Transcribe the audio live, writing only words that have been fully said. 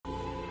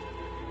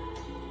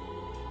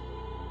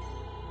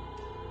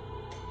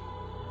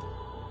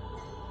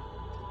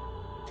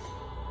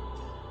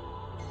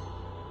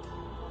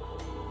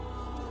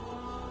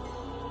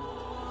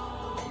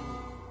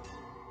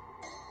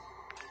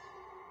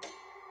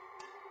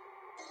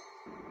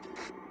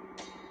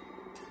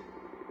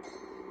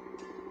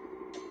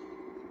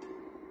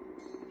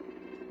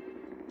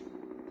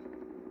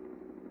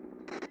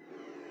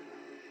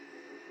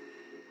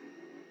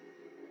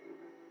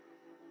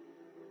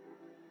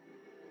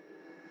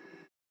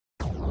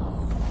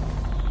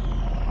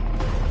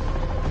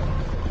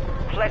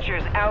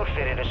Fletcher's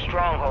outfitted a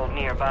stronghold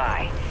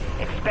nearby.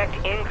 Expect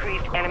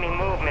increased enemy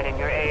movement in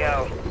your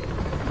AO.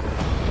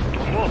 Do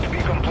not be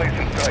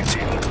complacent, strike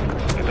team.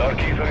 The Dark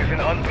Ether is an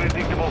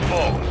unpredictable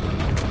foe.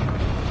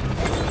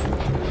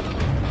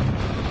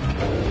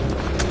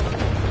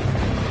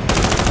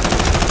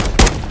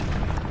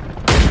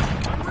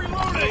 I'm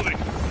reloading!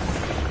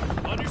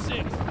 On your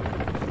six.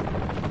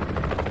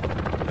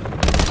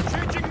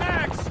 Changing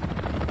max!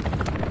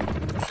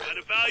 Got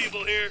a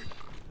valuable here.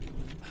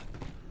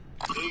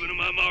 Moving to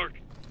my mark.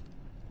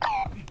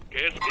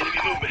 Cancel enemy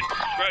movement.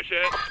 Scratch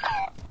that.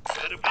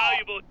 Got a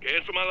valuable.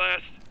 Cancel my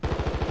last.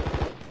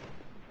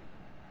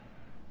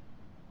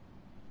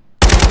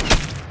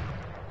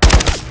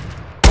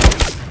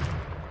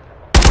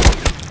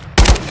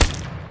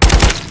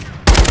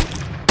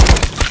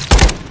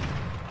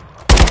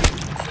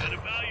 Got a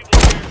valuable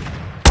here.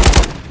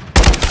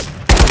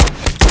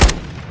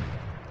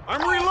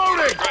 I'm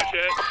reloading! Scratch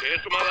that.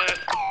 Cancel my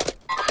last.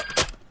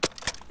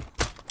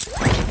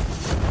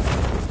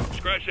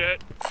 Scratch that.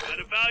 Got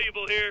a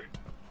valuable here.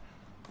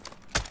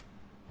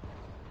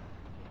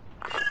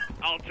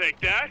 I'll take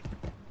that.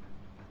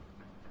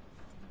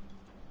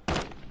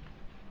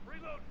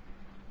 Reload.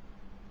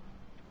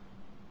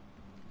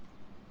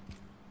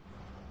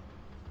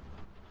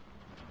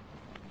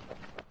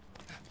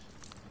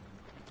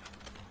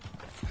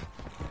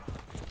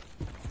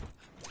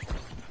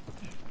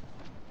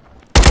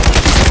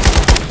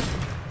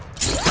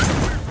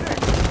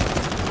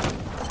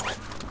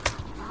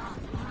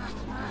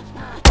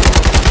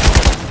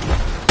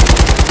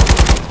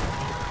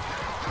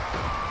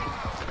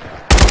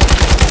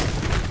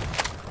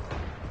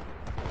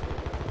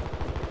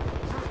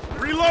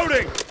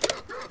 Reloading!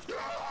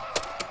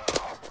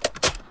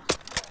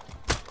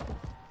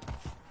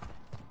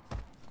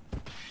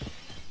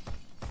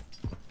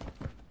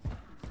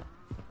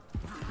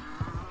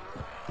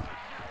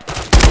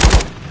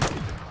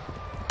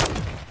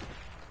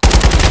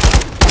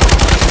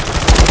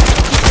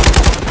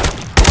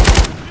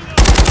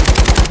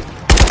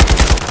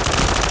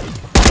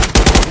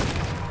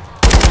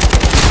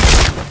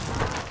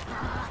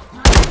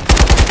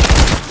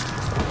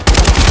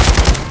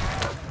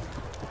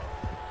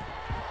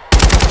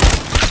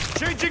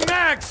 Changing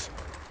mags!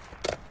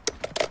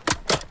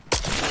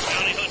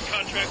 Bounty hunt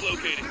contract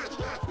located.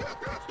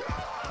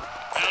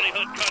 Bounty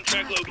hunt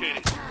contract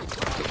located.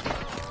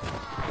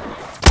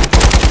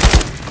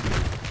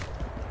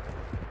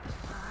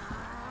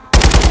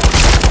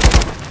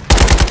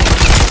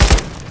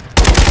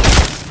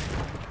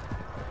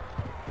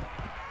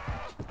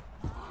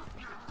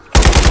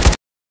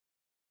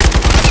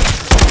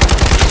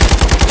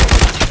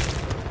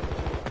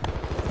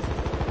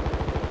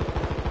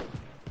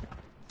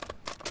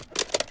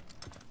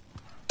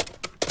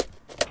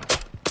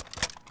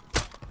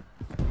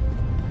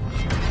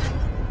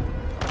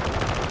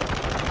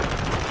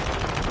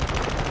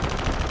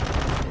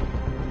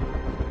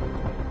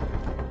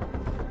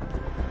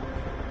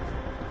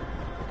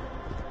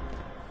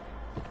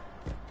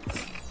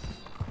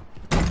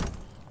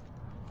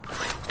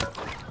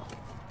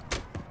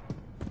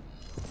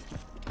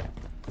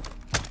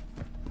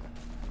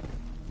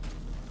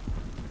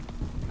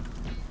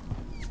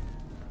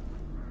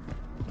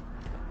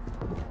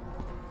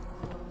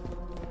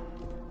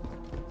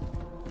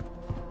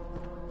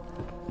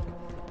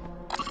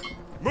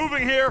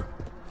 Moving here!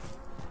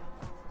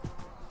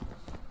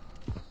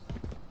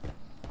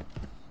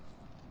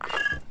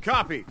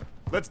 Copy.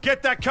 Let's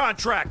get that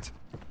contract!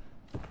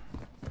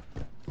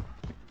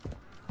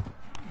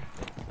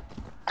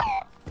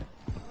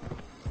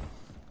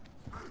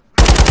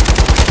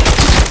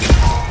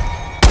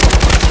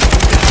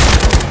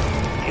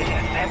 Getting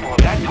a sample of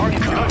that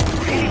target could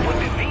really put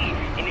the V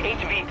in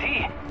HVT.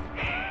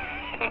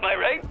 Am I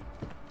right?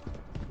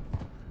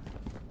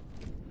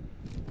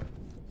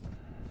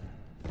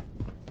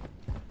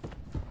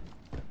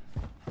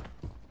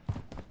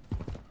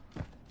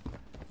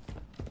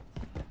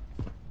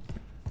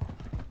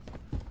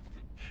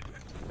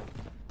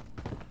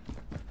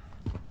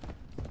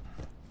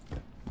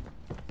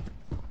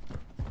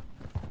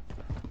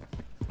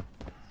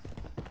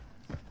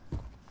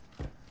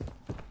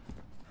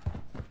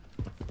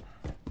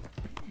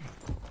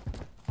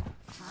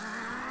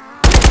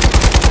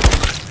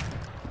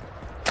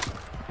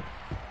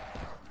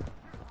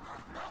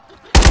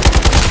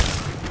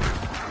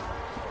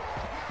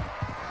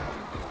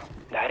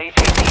 That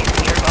HVT is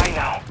nearby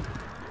now.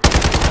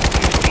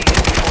 We've seen it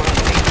before on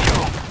the main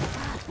show.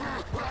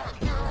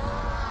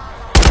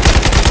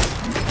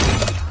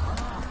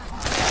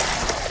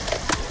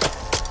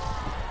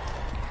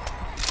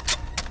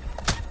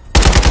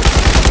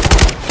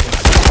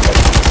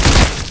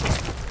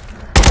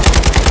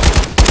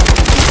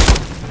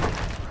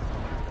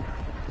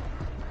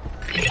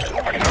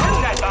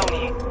 Earn that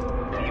bounty.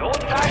 The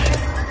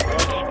old-fashioned,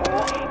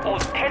 old-school,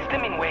 Old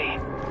Testament way.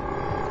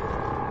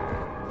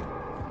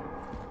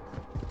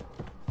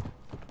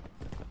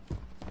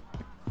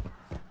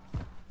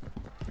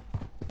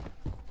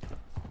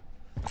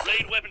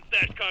 Raid weapon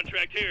stash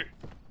contract here.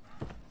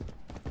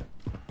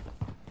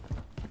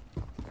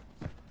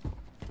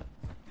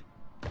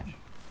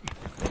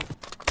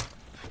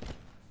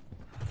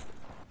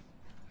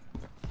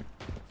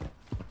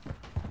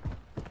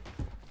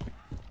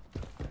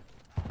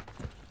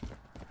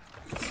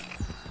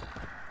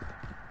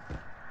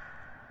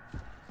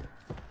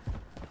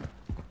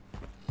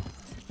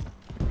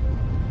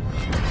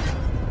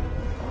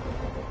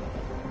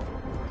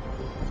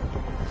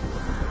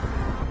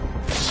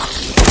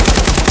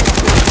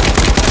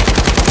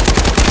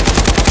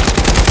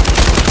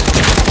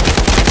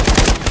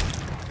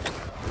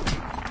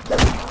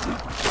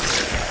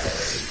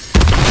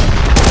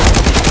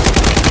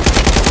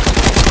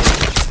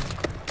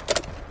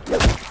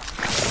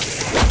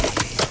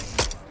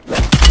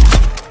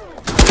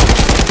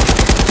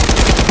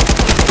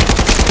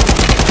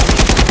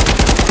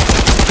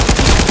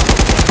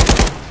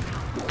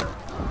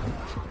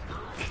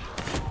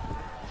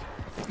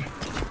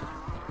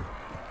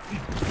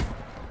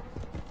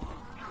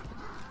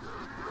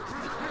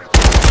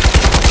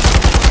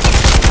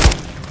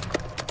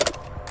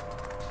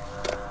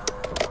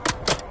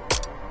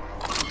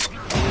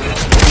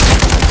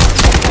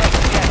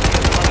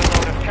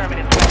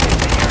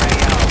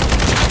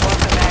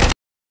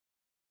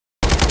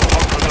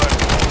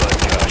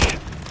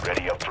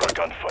 ready up for a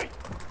gunfight.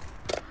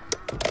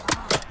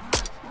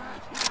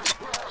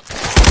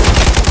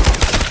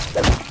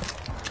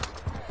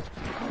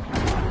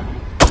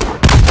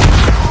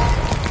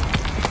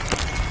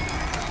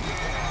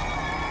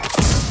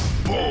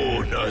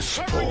 Bonus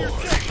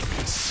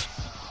points.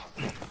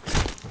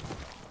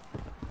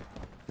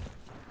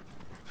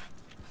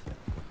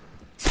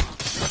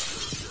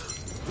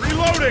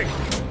 Reloading!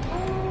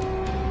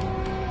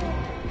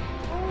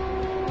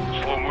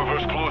 Slow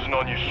movers closing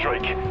on you,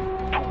 Strike.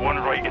 Put one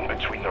right in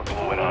between their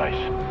glowing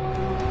eyes.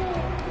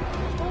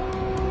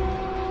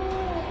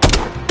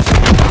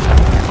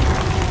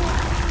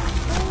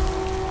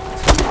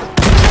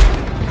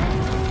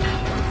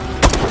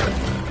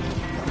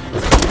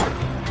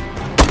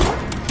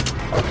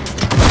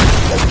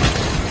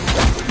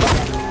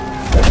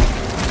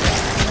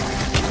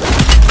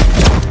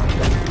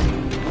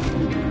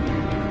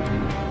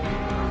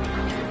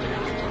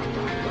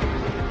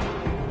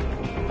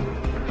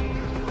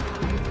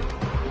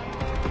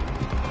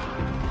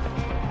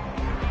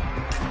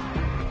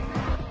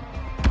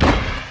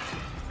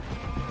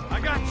 I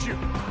got you!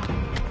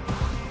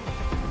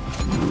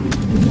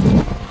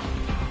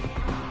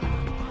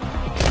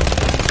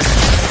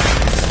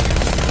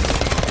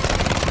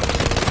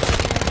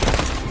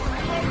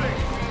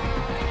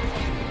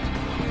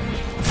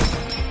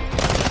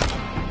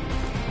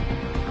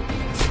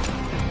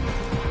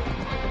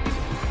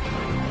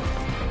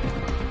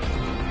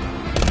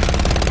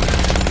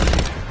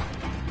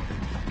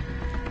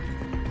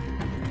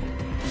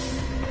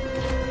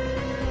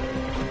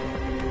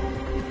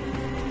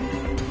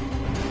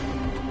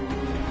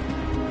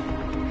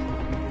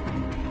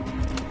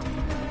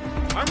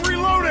 I'm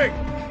reloading!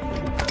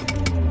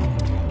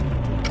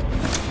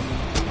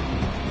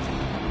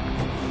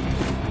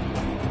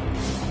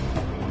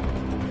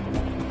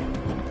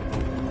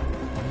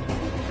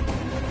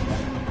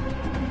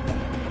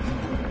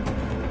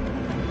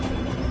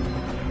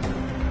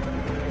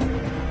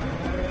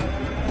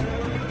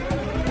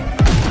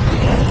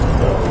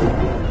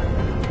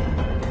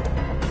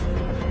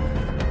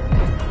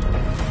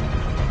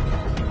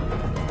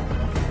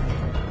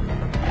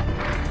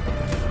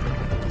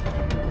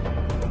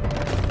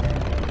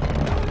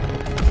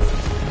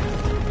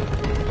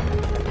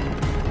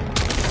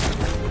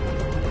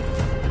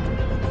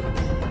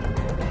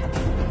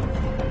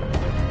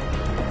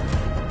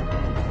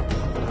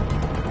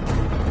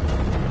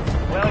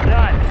 Well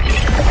done. The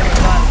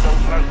more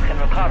those mercs can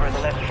recover, the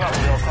less trouble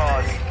they'll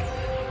cause.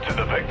 To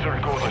the victor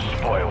go the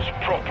spoils.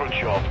 Proper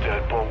job,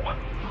 Deadbolt.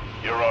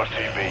 Your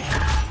RTB.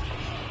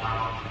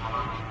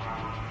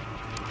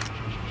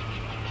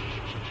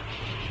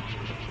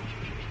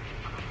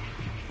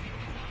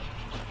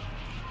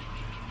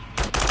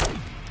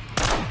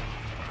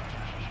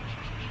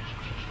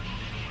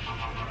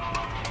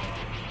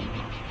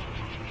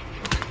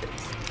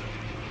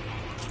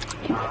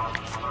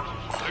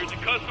 There's a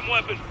custom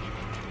weapon.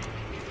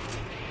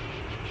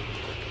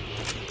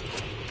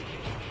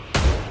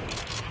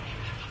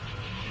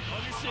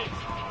 On your six.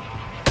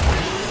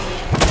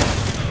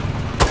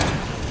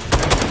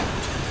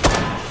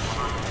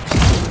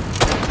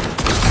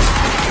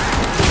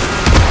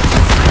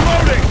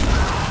 Reloading!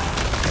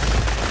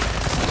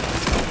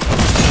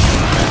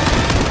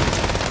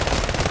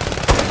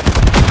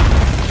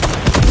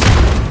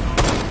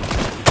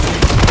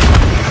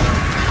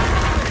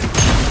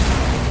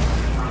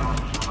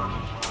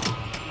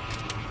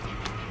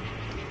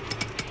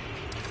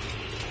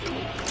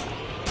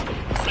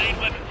 Main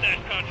weapon stash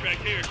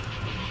contract here.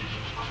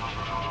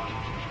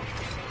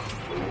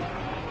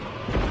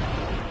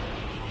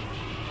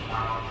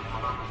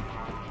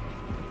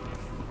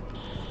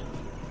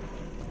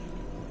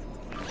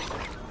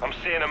 I'm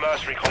seeing a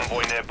mercenary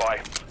convoy nearby.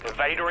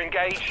 Evader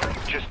engage?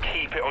 Just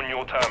keep it on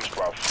your terms,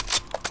 bruv.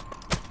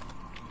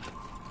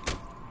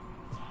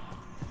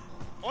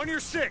 On your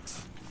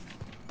six!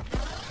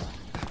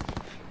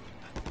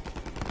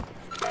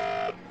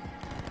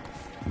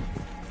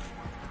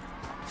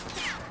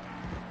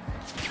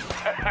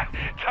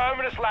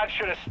 Terminus lad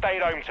should have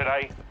stayed home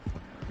today.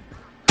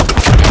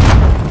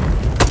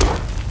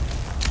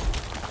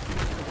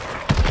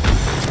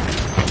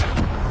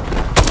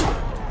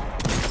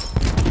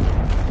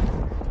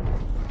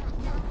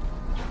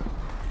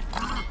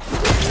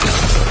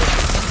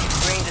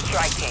 Bring the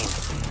strike team.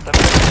 The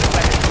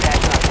weapon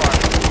stash not far.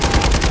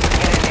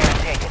 Get in there and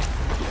take it.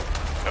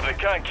 If they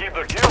can't keep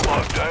their gear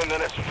locked down,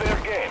 then it's fair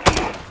game.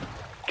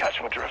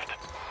 Catch my drift.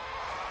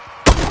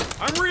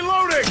 I'm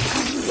reloading!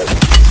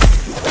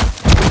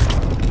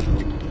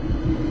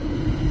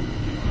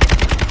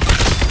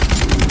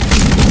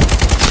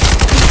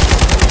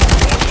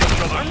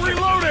 I'm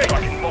reloading!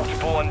 Tracking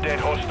multiple undead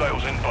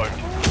hostiles inbound.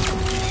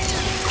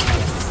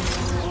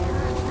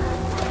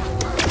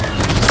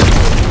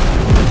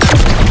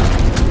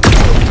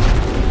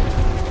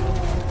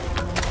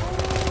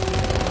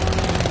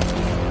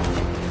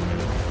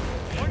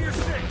 On your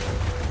six!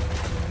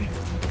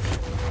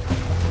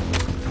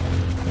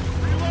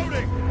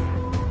 Reloading!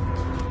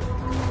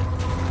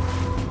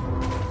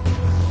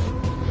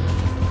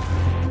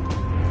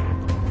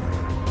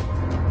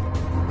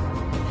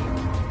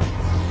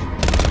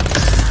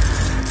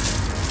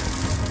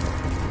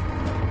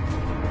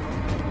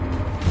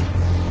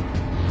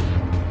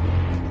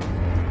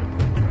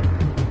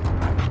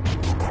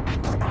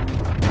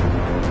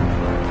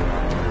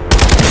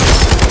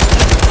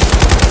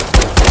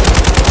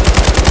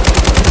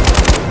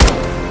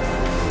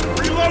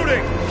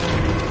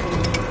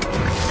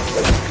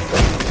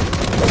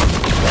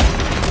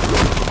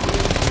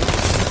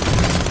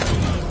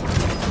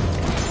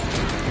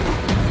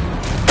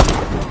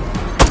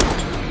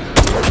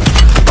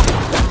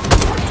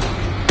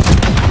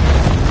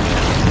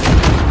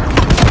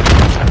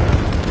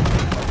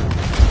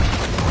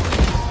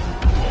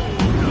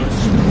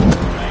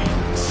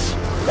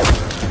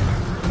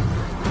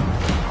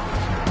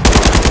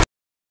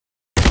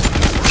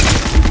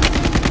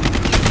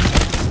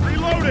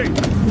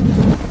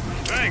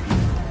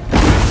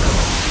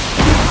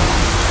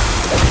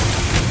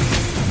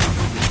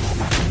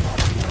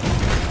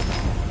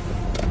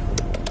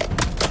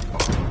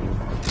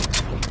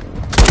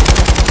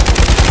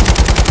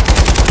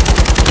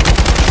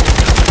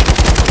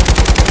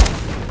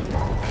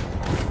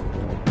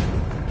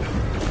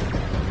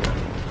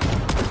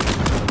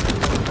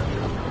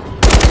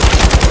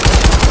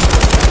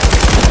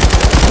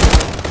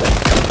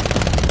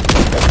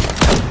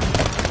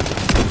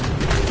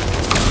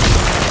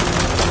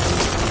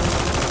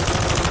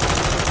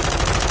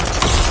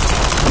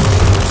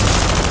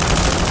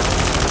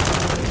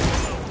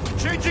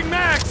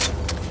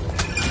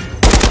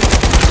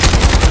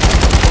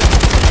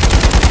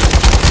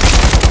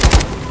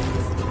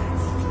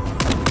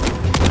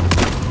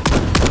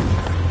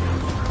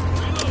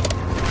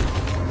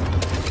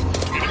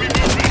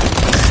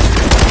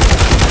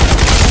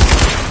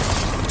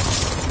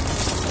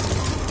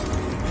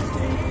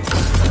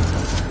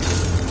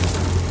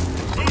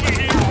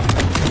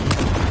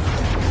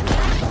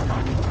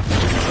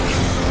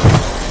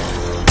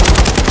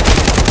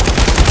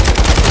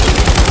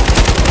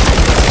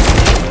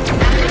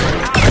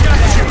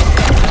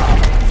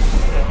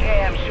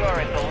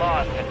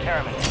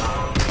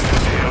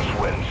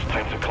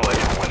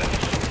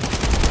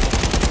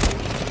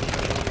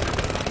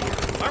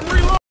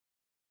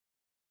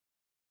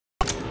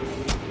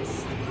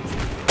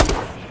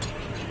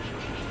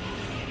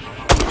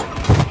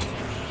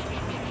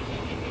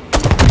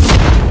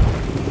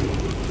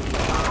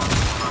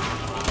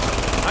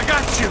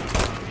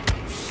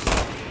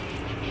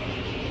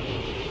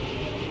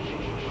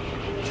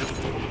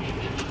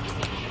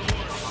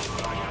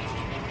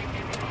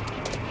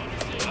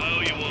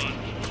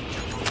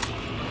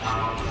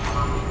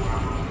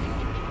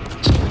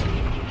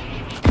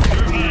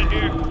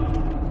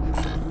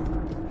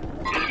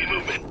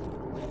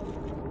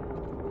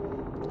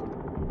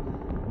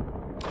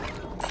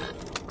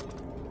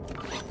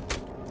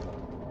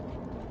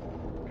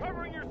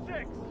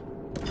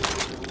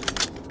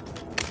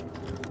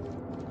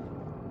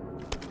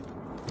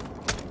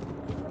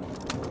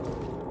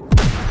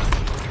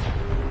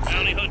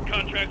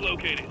 contract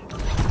located.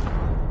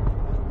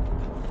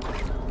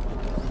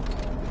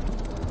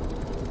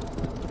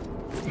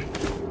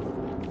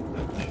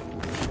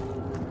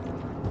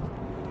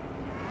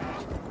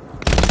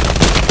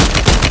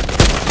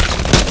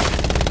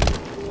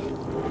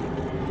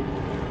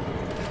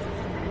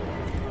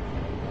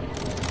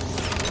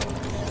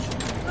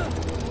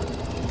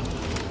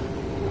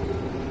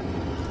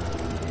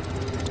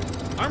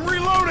 I'm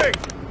reloading!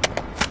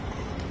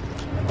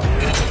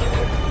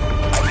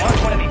 I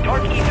marked one of the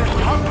Dark Ether's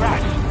top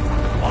brass.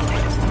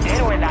 Wanted,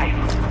 dead or alive.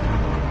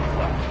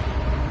 Well,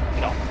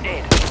 no,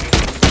 dead.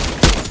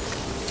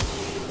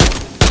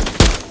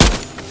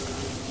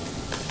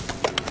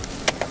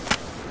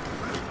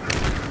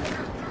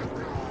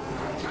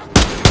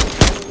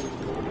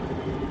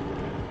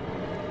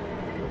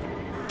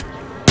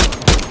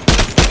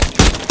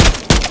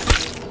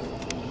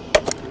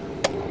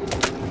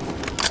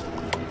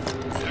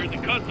 There's a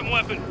custom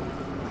weapon.